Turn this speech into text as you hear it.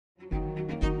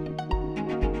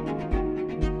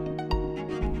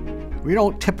We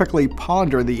don't typically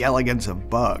ponder the elegance of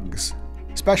bugs,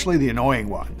 especially the annoying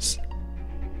ones.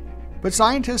 But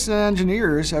scientists and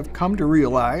engineers have come to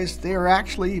realize they are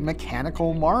actually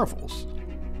mechanical marvels.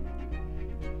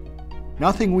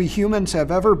 Nothing we humans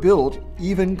have ever built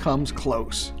even comes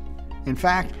close. In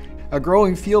fact, a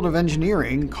growing field of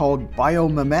engineering called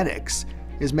biomimetics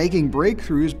is making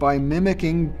breakthroughs by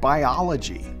mimicking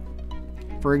biology.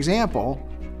 For example,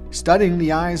 studying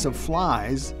the eyes of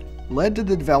flies led to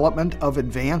the development of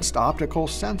advanced optical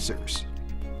sensors.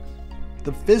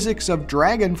 The physics of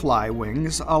dragonfly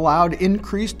wings allowed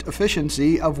increased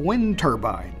efficiency of wind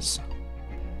turbines.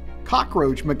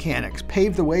 Cockroach mechanics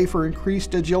paved the way for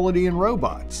increased agility in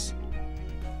robots.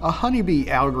 A honeybee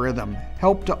algorithm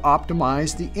helped to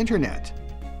optimize the internet.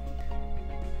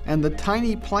 And the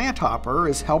tiny planthopper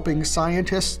is helping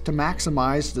scientists to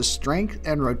maximize the strength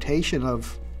and rotation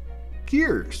of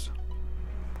gears.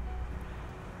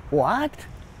 What?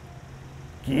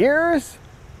 Gears?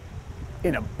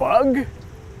 In a bug?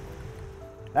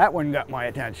 That one got my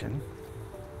attention.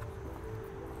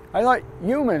 I thought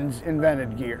humans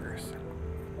invented gears.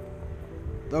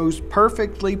 Those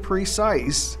perfectly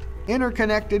precise,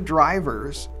 interconnected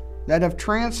drivers that have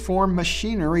transformed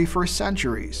machinery for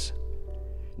centuries.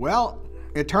 Well,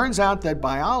 it turns out that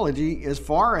biology is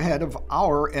far ahead of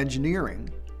our engineering.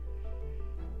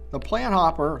 The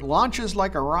planthopper launches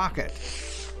like a rocket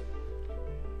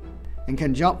and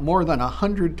can jump more than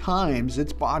 100 times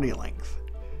its body length.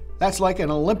 That's like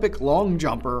an Olympic long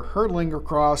jumper hurtling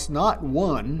across not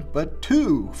one, but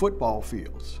 2 football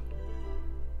fields.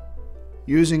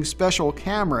 Using special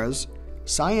cameras,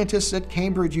 scientists at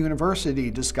Cambridge University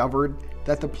discovered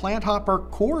that the planthopper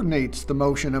coordinates the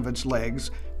motion of its legs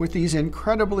with these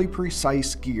incredibly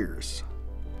precise gears.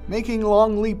 Making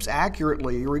long leaps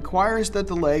accurately requires that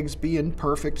the legs be in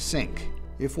perfect sync.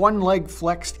 If one leg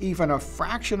flexed even a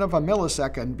fraction of a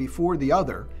millisecond before the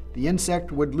other, the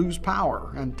insect would lose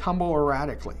power and tumble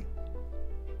erratically.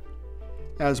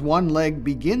 As one leg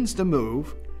begins to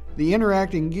move, the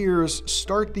interacting gears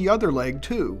start the other leg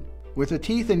too. With the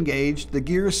teeth engaged, the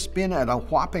gears spin at a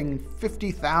whopping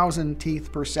 50,000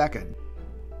 teeth per second,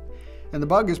 and the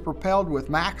bug is propelled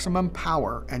with maximum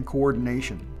power and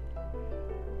coordination.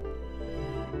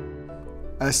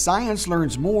 As science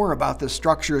learns more about the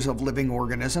structures of living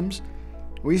organisms,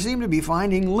 we seem to be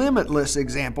finding limitless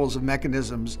examples of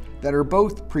mechanisms that are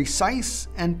both precise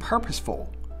and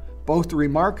purposeful, both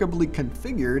remarkably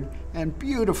configured and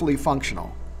beautifully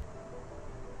functional.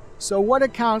 So what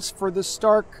accounts for the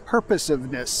stark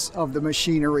purposiveness of the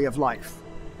machinery of life?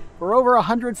 For over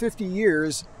 150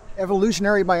 years,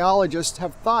 evolutionary biologists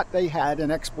have thought they had an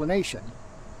explanation: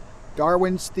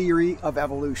 Darwin's theory of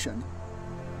evolution.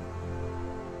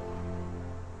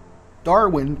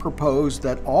 Darwin proposed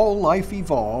that all life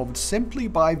evolved simply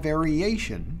by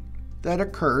variation that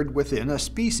occurred within a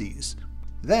species.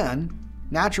 Then,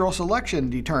 natural selection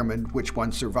determined which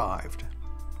one survived.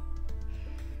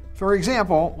 For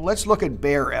example, let's look at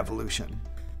bear evolution.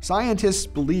 Scientists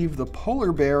believe the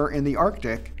polar bear in the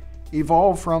Arctic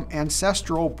evolved from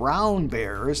ancestral brown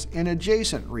bears in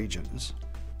adjacent regions.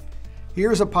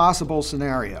 Here's a possible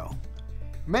scenario.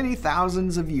 Many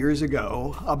thousands of years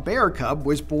ago, a bear cub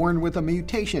was born with a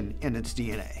mutation in its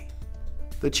DNA.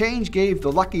 The change gave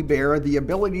the lucky bear the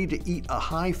ability to eat a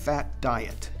high-fat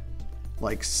diet,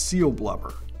 like seal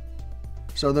blubber.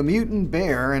 So the mutant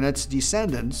bear and its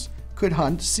descendants could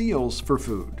hunt seals for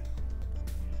food.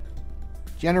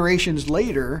 Generations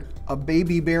later, a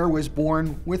baby bear was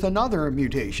born with another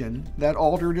mutation that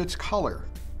altered its color.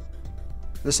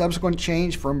 The subsequent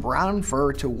change from brown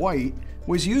fur to white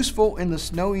was useful in the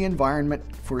snowy environment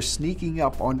for sneaking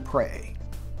up on prey.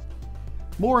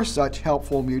 More such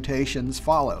helpful mutations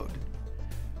followed.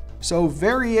 So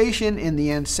variation in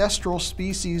the ancestral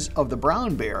species of the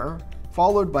brown bear,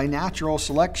 followed by natural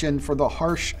selection for the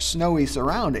harsh, snowy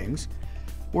surroundings,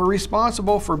 were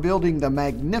responsible for building the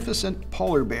magnificent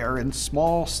polar bear in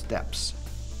small steps.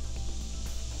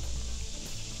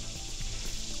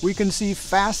 We can see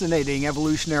fascinating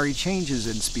evolutionary changes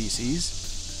in species,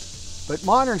 but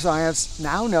modern science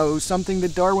now knows something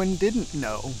that Darwin didn't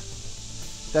know: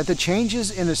 that the changes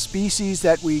in a species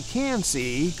that we can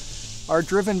see are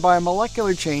driven by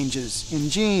molecular changes in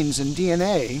genes and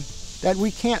DNA that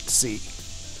we can't see,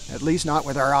 at least not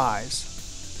with our eyes.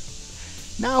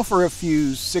 Now for a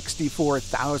few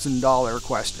 $64,000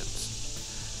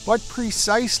 questions. What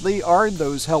precisely are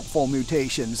those helpful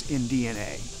mutations in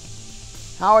DNA?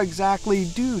 How exactly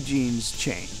do genes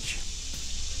change?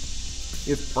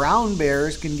 If brown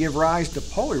bears can give rise to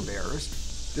polar bears,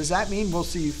 does that mean we'll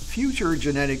see future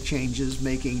genetic changes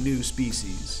making new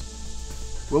species?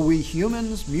 Will we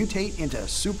humans mutate into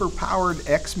superpowered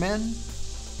X-Men?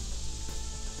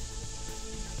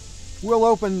 We'll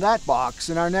open that box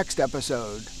in our next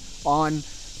episode on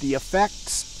the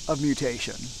effects of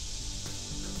mutation.